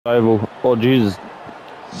Oh Jesus,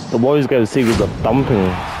 the boys gave Seagulls a thumping,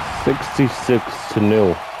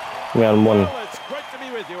 66-0, round one. Well, it's great to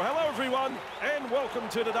be with you. Hello everyone, and welcome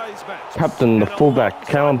to today's match. Captain, the fullback,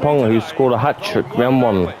 Callum Ponga, who scored a hat-trick, round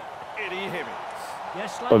one.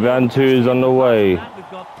 But round two is on the way.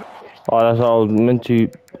 Oh, that's how I was meant to.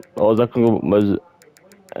 I was actually was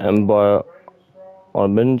and by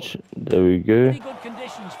on bench. There we go. Pretty good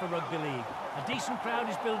conditions for rugby league. A decent crowd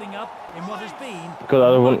is building up in what has been. Because I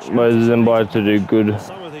don't want Moses and By to do good,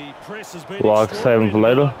 like saving for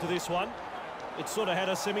later. It sort of had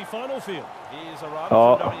a semi-final feel. Here's a run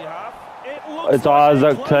Oh, from dummy half. it's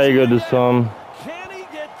Isaac Tager this time. Can he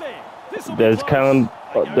get there? There's Callum,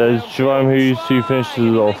 there's Jerome Hughes who finishes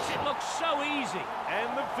It off. looks so easy.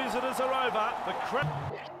 And the visitors are over. The crowd.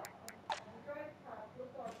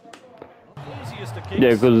 Easiest to keep. Yeah,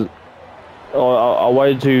 because I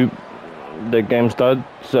waited to the game started,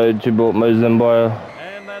 so to brought Moses Mbaya.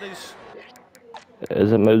 And that is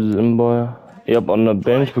Is it Moses Mbaya? Yep, on the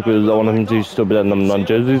bench because I wanted him to still be that number 9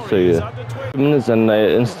 jersey. So yeah, 2 minutes and they're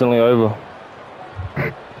instantly over.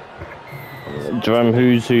 Jerome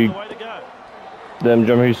Hughes, the way to go.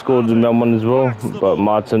 Jerome Hughes scored in round one as well, but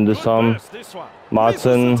Martin this time. This one.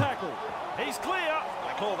 Martin. He's clear.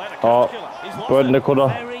 They call that a Oh, catch killer. He's lost Brett it. Nicola.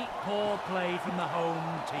 Very poor play from the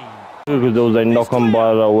home team. Because there was a knock on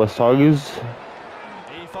by the West Tigers.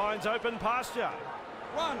 He finds open pasture.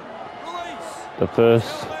 Run, release. The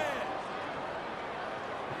first.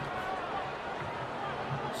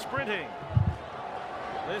 Sprinting.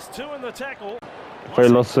 There's two in the tackle. Very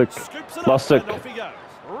Lussick. Scoops it Lussick. up and off he goes.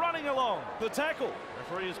 Running along the tackle.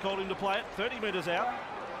 Referee has called him to play it 30 metres out.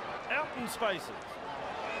 Out in spaces.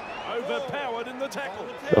 Overpowered in the tackle.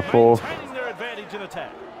 The fourth. Maintaining their advantage in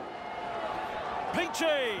attack.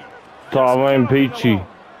 Peachy. Tyrone Peachy.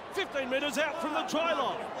 15 metres out from the try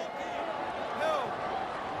line.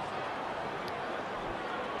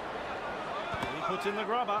 He puts in the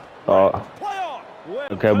grubber. Oh, Play on. Well,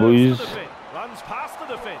 okay, turns boys. the defence. Runs past the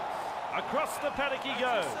defence. Across the paddock he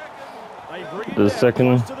goes. They bring him The down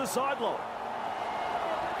second. close to the sideline.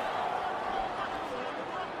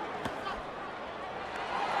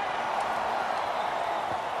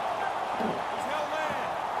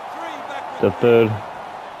 the third.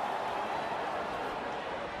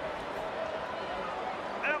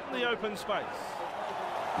 Out in the open space.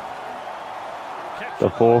 The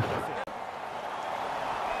fourth.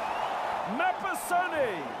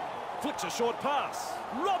 Mapasoni flicks a short pass.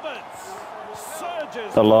 Roberts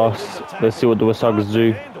surges. The last. forward in the tackle. Let's see what the West Tigers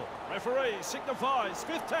do. Handle. Referee signifies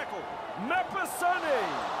fifth tackle. Mapasoni.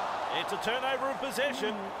 It's a turnover of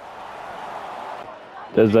possession.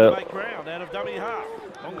 There's To a make ground out of dummy half.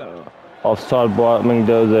 Bonga. offside by, I mean,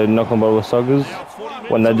 there was a knock on by the West Tigers Now 40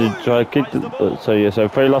 when they minutes did try to kick it. So yeah, so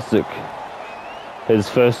Frey Lussick, his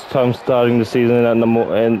first time starting the season at number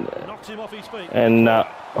knocks him off his feet. and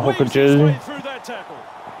hooker Weaves his jersey. way through that tackle.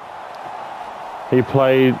 He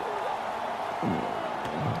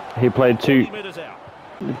played 2. 40 metres out.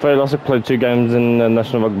 Frey Lussick played 2 games in the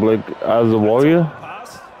National Rugby League as a Warrior.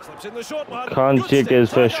 Pass. Slips in the short one. Can't Good yet get his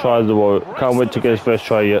step, first take try as a on. Warrior. Can't Breaks wait the to get his first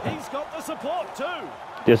try yet. He's got the support too.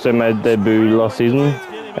 Yes, he made debut last season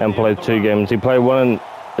and played 2 games. He played 1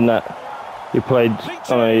 in that. He played.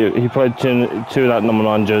 He played 2 in that number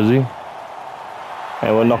 9 jersey.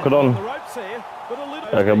 And we'll knock it on. The ropes here, but a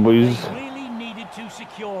little Okay, boys. They really needed to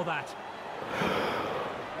secure that.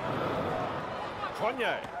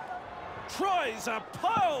 Cronje tries a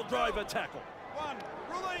pile driver tackle.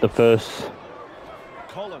 The first.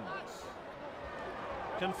 Collins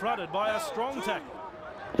confronted by a strong tackle.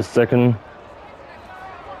 The second.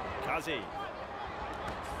 Kazi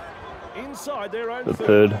inside their own The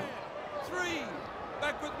third. Three,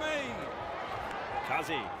 back with me.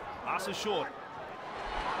 Kazi passes short.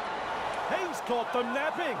 He's caught them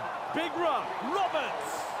napping. Big run.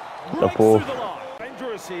 Roberts breaks fourth. through the line.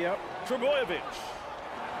 Dangerous here. Trebojevic.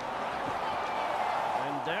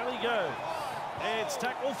 And down he goes. It's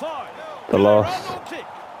tackle 5. The last. Run or kick.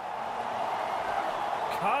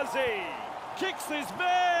 Kazi kicks this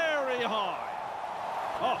very high.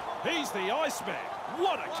 Oh, he's the Iceman.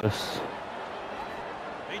 What a kick. Yes.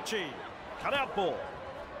 Ichi, cut out ball.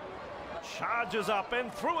 Charges up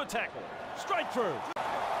and through a tackle. Straight through.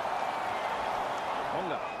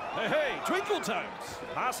 Bonga. Hey, Twinkle Toes.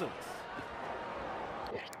 Parsons.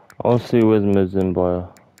 I'll see where's Mzimbaya.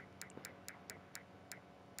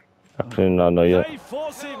 Actually, no, not yet. They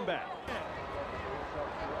force him back.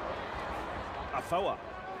 Afoa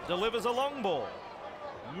delivers a long ball.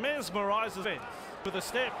 Mesmerises defence. With a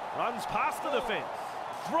step, runs past the defence.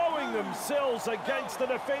 throwing themselves against the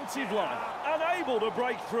defensive line, unable to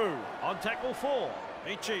break through. On tackle 4,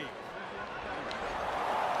 Peachy.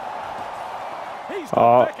 He's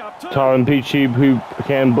got back up too. Tyrone Peachy, who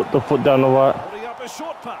can put the foot down the right. Holding up a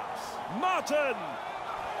short pass. Martin.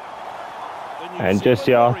 And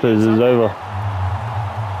Jesse Arthurs is over.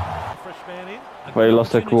 Fresh man in. Very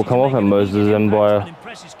lost tackle will come off, and Moses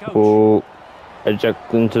Mbaya will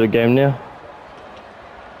eject into the game now.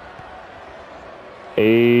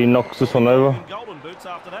 He knocks this one over.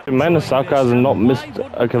 Jermaine Saka has not missed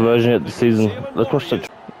a conversion yet this season. Let's watch the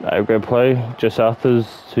great play. Jesse Arthurs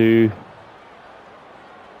to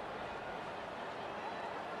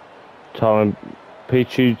Tyrone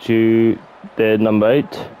Peachy to their number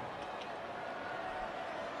 8.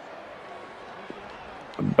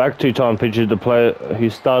 Back to Tyrone Peachy, the player who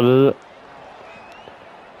started it.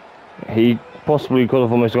 He possibly could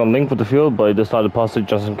have almost gone link with the field, but he decided to pass it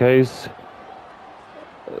just in case.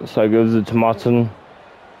 So he gives it to Martin.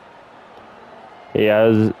 He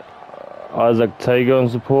has Isaac Tago in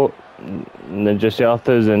support, and then Jesse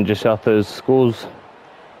Arthurs, and Jesse Arthurs scores.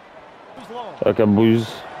 Okay,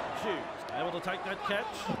 boys. Able to take that catch.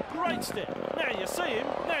 Great step. Now you see him,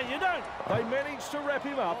 now you don't. They managed to wrap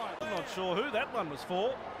him up. I'm not sure who that one was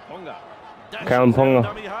for. Ponga. Kalen Ponga.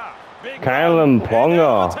 Kalen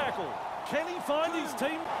Ponga. Can he find his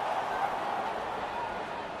team?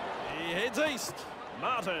 He heads east.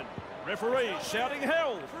 Martin. Referee shouting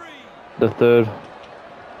hell. The third.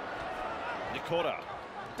 Nikota.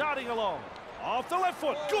 Darting along. Off the left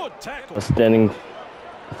foot. Good tackle. Standing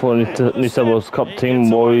for New South Wales Cup team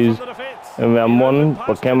boys in round 1,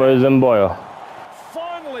 Bakemo Mbaya.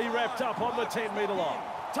 Finally wrapped up on the 10-metre line.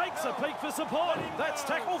 Takes a peek for support. That's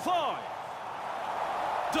tackle 5.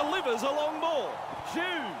 Delivers a long ball.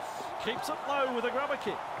 Hughes keeps it low with a grubber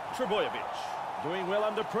kick. Trebojevic doing well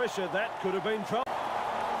under pressure. That could have been trouble.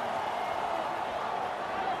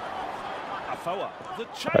 Afoa. The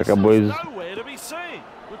chase is nowhere to be seen.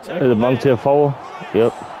 There's a bunch here, Afoa.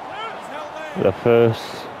 Yep. The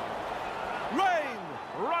first.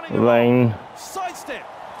 Rain. Sidestep.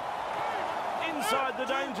 Inside the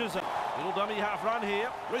danger zone. Little dummy half run here.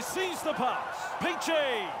 Receives the pass.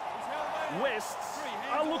 Peachy. Wests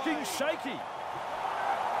are looking shaky.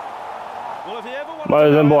 Well, if you ever want to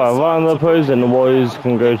Mbaya run the post, and the boys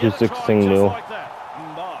can go to 16-0. Like that.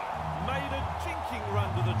 Made a jinking run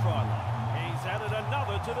to the try line. He's added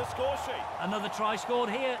another to the score sheet. Another try scored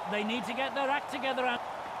here. They need to get their act together.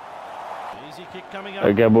 Easy kick coming up.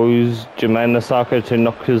 Okay, boys. Jermaine Saka to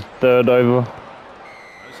knock his third over. No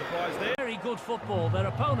surprise there. Very good football. Their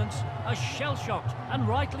opponents are shell-shocked, and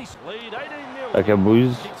rightly so. Lead 18-0. Okay,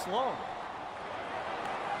 boys. Kicks long.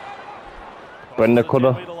 Brendan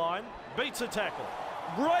Cutter. Beats a tackle.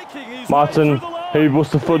 Breaking his Martin, he puts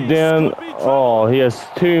the foot down. Oh, he has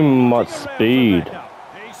too much speed.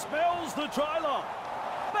 He spells the try line.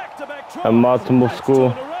 Back-to-back tries. And Martin will score.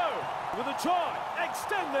 With a try,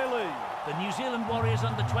 extend their lead. The New Zealand Warriors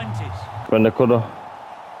under 20s. Brendan Cutter.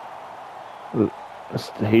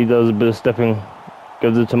 He does a bit of stepping.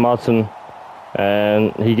 Gives it to Martin.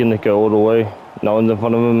 And he can go all the way. No one's in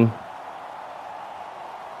front of him.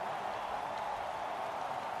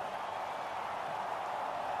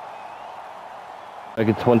 Make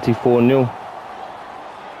it 24-0.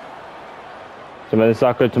 Jermaine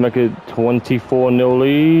Saka to make it 24-0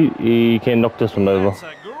 lead. He can knock this one over.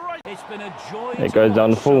 It's been a joy. It goes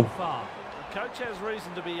down the full. The coach has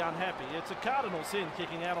reason to be unhappy. It's a cardinal sin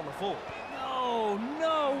kicking out on the full.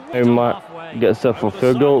 No. He might get set for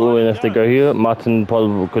field goal, and if they go here, Martin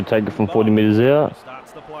probably could take it from 40 metres out.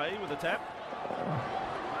 Starts the play with a tap.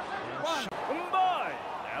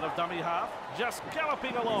 Out of dummy half, just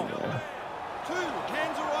galloping along. 2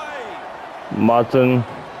 hands away. Martin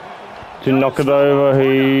to knock it over.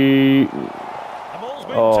 He.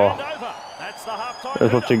 Oh. That's the half-time.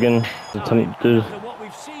 Let's watch again. After what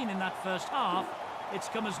we've seen in that first half, it's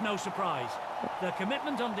come as no surprise. Their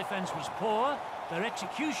commitment on defence was poor. Their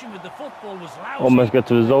execution with the football was lousy. Almost get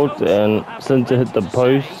the result, and Centre hit the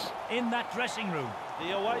post. In that dressing room.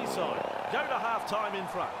 The away side go to half-time in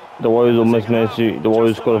front. The Warriors almost managed to. The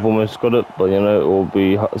Warriors could have almost got it, but you know it will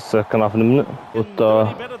be second half in a minute. With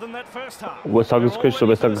West Tigers coach, the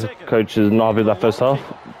West Tigers coach is not happy with that first half.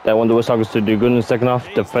 They want the West Tigers to do good in the second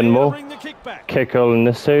half, defend well, kick early in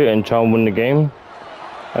this two, and try and win the game.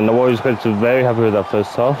 And the Warriors coach is very happy with that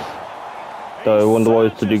first half. They want the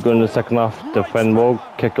Warriors to do good in the second half, defend well,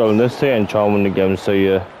 kick early in this two, and try and win the game. So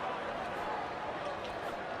yeah.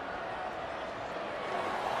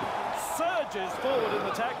 Surges forward in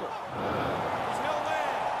the tackle.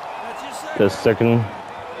 The second.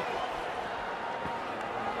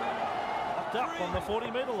 Up on the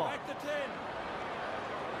 40-metre line.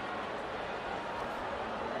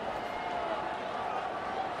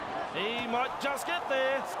 He might just get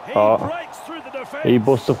there. He Oh. breaks through the defence. He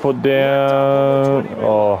busts the foot down.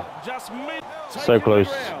 Oh, Just so close.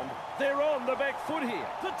 They're on the back foot here.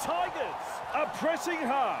 The Tigers are pressing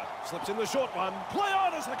hard. Slips in the short one. Play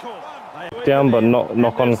on as they call. Down, but not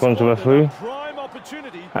knock on contra referee. Prime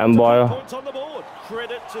opportunity And to by put points on the board.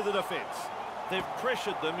 Credit to the defence. They've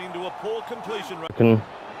pressured them into a poor completion rate. can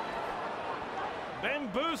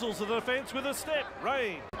Bamboozles the defence with a step.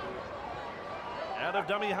 Rain. Out of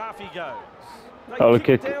dummy half he goes. oh,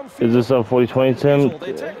 kick. Is this a 40-20 attempt?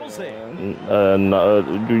 Their tackles there. No,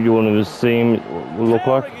 do you want to see him look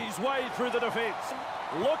like? Powering his way through the defence.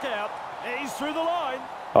 Look out. He's through the line.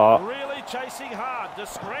 Really chasing hard to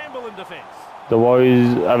scramble in defence. The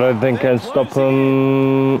Warriors, I don't think, can stop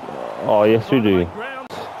him. Oh, yes, we do.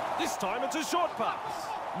 This time it's a short pass.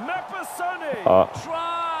 Mapasoni.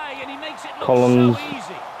 Try, and he makes it look Collins so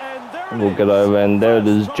easy. And there it will is. get over, and there it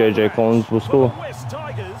is. JJ Collins will For score. the West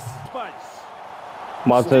Tigers. Space.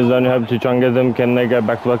 Martin's only hope to try and get them. Can they go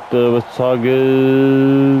back to like the West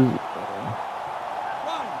Tigers?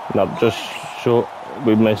 No, just short.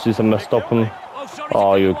 We may see some mess stop him.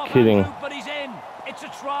 Oh, you're kidding. But he's in. It's a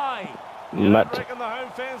try. Matt Reckon the home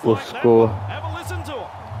fans will like that score. one. Have a listen to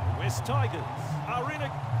him. West Tigers are in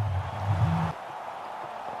a...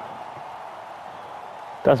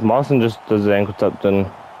 That's Martin just does the ankle tap, then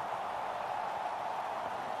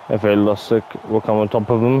if he lost sick, we'll come on top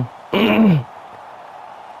of him.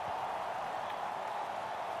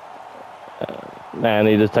 And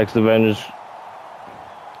he just takes advantage.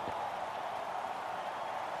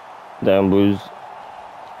 Damn Blues.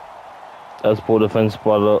 That's poor defense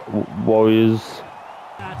by the Warriors.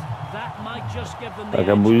 That might just give them the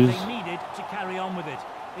Okay, edge boys. they needed to carry on with it.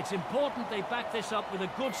 It's important they back this up with a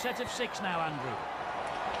good set of 6 now, Andrew.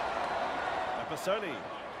 Mapasoni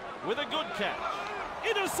with a good catch.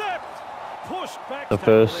 Intercept. Pushed back. The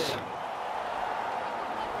first.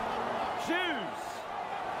 Hughes.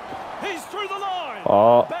 He's through the line.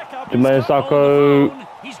 Oh, Back up. Jermaine Sacco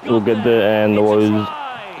He's got will get there. there, and the It's a Warriors.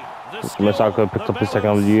 try. Jermaine Sacco picked up his second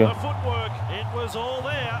of the year. The footwork, it was all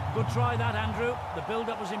there. Good try that, Andrew. The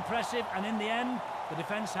build-up was impressive, and in the end, the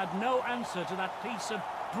defence had no answer to that piece of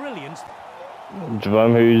brilliance.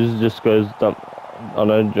 Jerome Hughes just goes up. Oh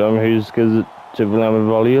no, Jerome Hughes gives it to William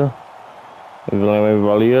Valier. William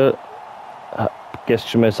Valier gets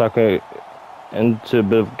Jermaine Sacco into a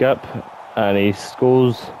bit of gap, and he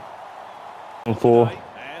scores. 4.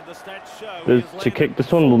 And the stats show To kick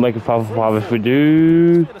this one, we'll make it 5-5 if we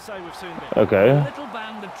do. Okay, A little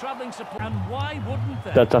band of travelling support, and why wouldn't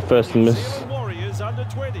they? that's our first New miss. Zealand Warriors under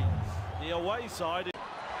 20. The away side.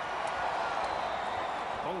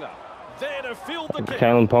 Ponga. There to field the kick.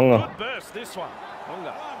 Kalen Ponga. Good burst this one.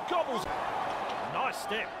 Ponga gobbles. Nice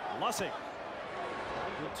step. Lussick.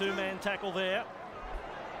 Good two-man tackle there.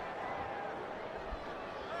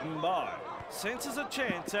 Mbo senses a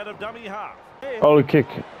chance out of dummy half. Holy kick.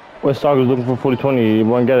 West Tigers looking for 40-20. He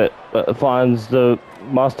won't get it, but finds the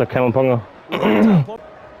master, Kalen Ponga.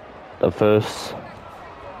 The first.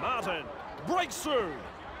 Martin breaks through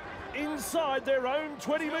inside their own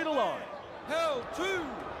 20-metre line. Held 2.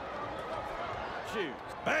 Shoots.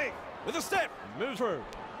 Bang. With a step. Moves through.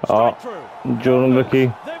 Oh, Through. Jordan Vicky.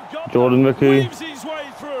 They've got Jordan them. Vicky Weaves his way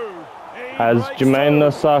through. He has breaks Jermaine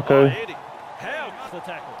through. Sacco. Oh, Eddie. How's the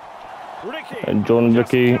tackle? Ricky. And Jordan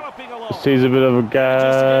just Vicky galloping along. sees a bit of a Just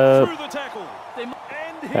gap. through the tackle.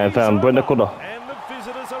 And he's found Brent over. Nakuda. And the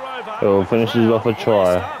visitors are over. Who finishes off a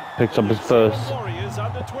try. Picks up his first Warriors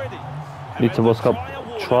under 20. New South Wales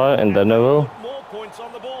Cup try in Danovo. More points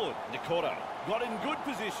on the board. Nakota got in good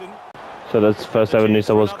position. So that's first ever New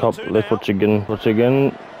South Wales Cup. Let's watch again. Watch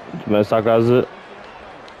again. Jermaine Sacco has it.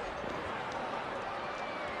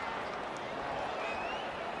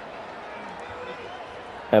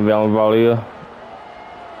 And William Valier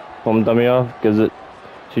from dummy off gives it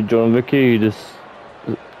to Jordan Vicky. He just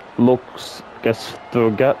looks, gets through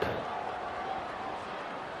a gap.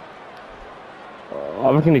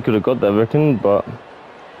 I reckon he could have got that, but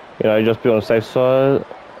you know, just be on the safe side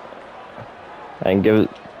and give it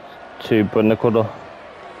to Brent Nakuda.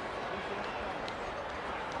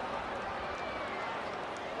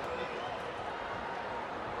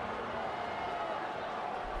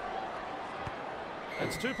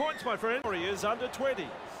 That's 2 points, my friend. Warriors under 20.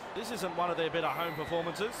 This isn't one of their better home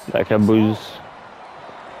performances. That can booze.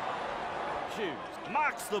 Hughes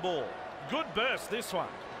marks the ball. Good burst, this one.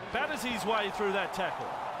 Batters his way through that tackle.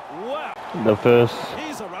 Wow. The first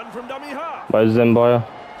Here's a run from dummy half. by Zembaya.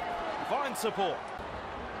 Fine support.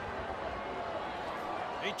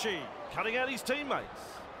 Ichi cutting out his teammates.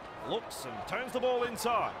 Looks and turns the ball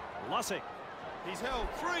inside. Lussick. He's held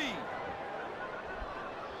 3.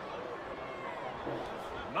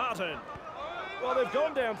 Martin. Well, they've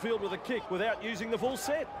gone downfield with a kick without using the full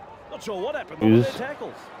set. Not sure what happened with their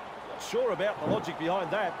tackles. Not sure about the logic behind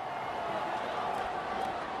that.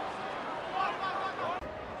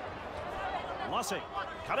 Lussing,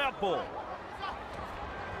 cut out ball.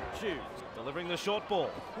 Hughes delivering the short ball.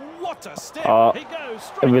 What a step! He goes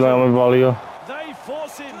straight through. They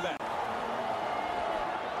force him back.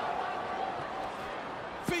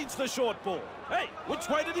 Feeds the short ball. Hey, which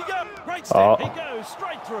way did he go? Great step. He goes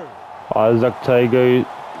straight through. Isaac Tago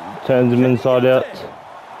turns him inside out.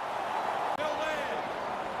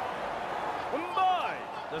 Mbai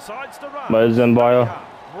decides to run. Mozambique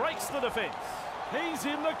breaks the defence. He's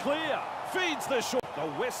in the clear. Feeds the short. The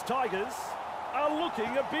West Tigers are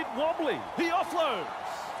looking a bit wobbly. He offloads.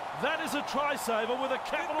 That is a try saver with a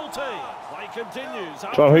capital T. Play continues.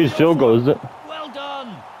 John Hughes field goal, is it? Well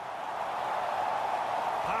done.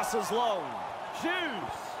 Passes long.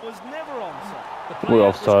 Hughes was never onside. We're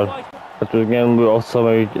offside. Again, we're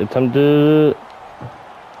offside. We attempted.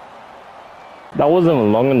 That wasn't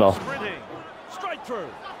even long enough. Sprinting. Straight through.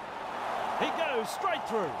 He goes straight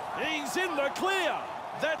through. He's in the clear.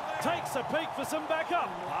 That takes a peek for some backup.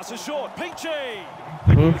 Passes short. Peachy.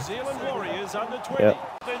 The New Zealand Warriors under 20. Yep.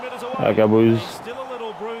 15 minutes away. Okay, boys. He's still a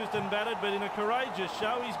little bruised and battered, but in a courageous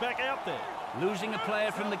show, he's back out there. Losing a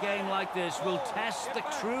player from the game like this will test the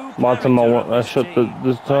true Martin might want that shot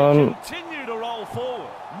this time. Continue to roll forward.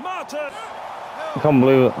 Martin. I can't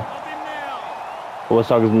believe it. The West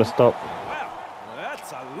Tigers messed up. Wow,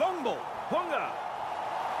 that's a long ball. Ponga.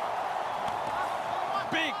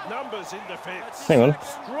 Big numbers in defence. Hang on.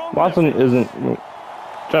 Strong Martin defense. isn't.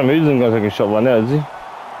 John Hughes isn't going to take a shot right now, is he? Hughes.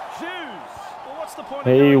 Well, what's the point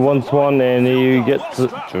of He going wants for one and he Field goal. gets Well it.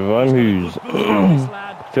 struck. Jerome Hughes.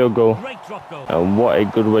 Field goal. Great drop goal. And what a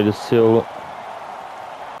good way to seal it.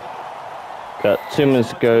 Got 2 minutes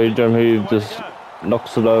to go. Jerome Hughes just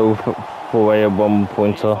knocks it over for a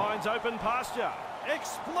 1-pointer. Finds open pasture.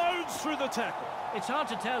 Explodes through the tackle. It's hard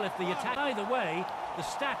to tell if the attack. Either way, the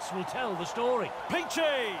stats will tell the story.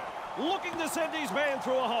 Peachy looking to send his man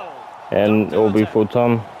through a hole. And it will be full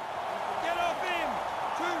time. Get off him.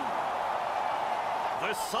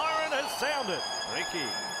 The siren has sounded. Ricky,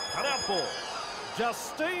 cut out ball.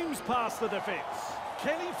 Just steams past the defence.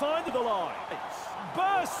 Can he find the line?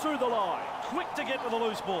 Bursts through the line. Quick to get to the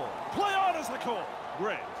loose ball. Play on as the call.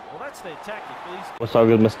 Grant. Well, that's their tactic. West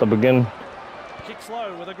Tigers messed up again. Kick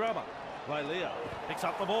slow with a grubber. Play Leo. Picks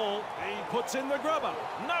up the ball. He puts in the grubber.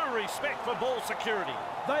 No respect for ball security.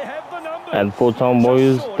 They have the numbers. And full-time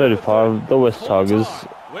boys, 35. The West Tigers,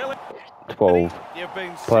 12. You've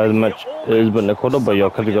been Play the match is but in the quarter, but y'all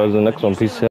catch you guys in the next one. Peace out.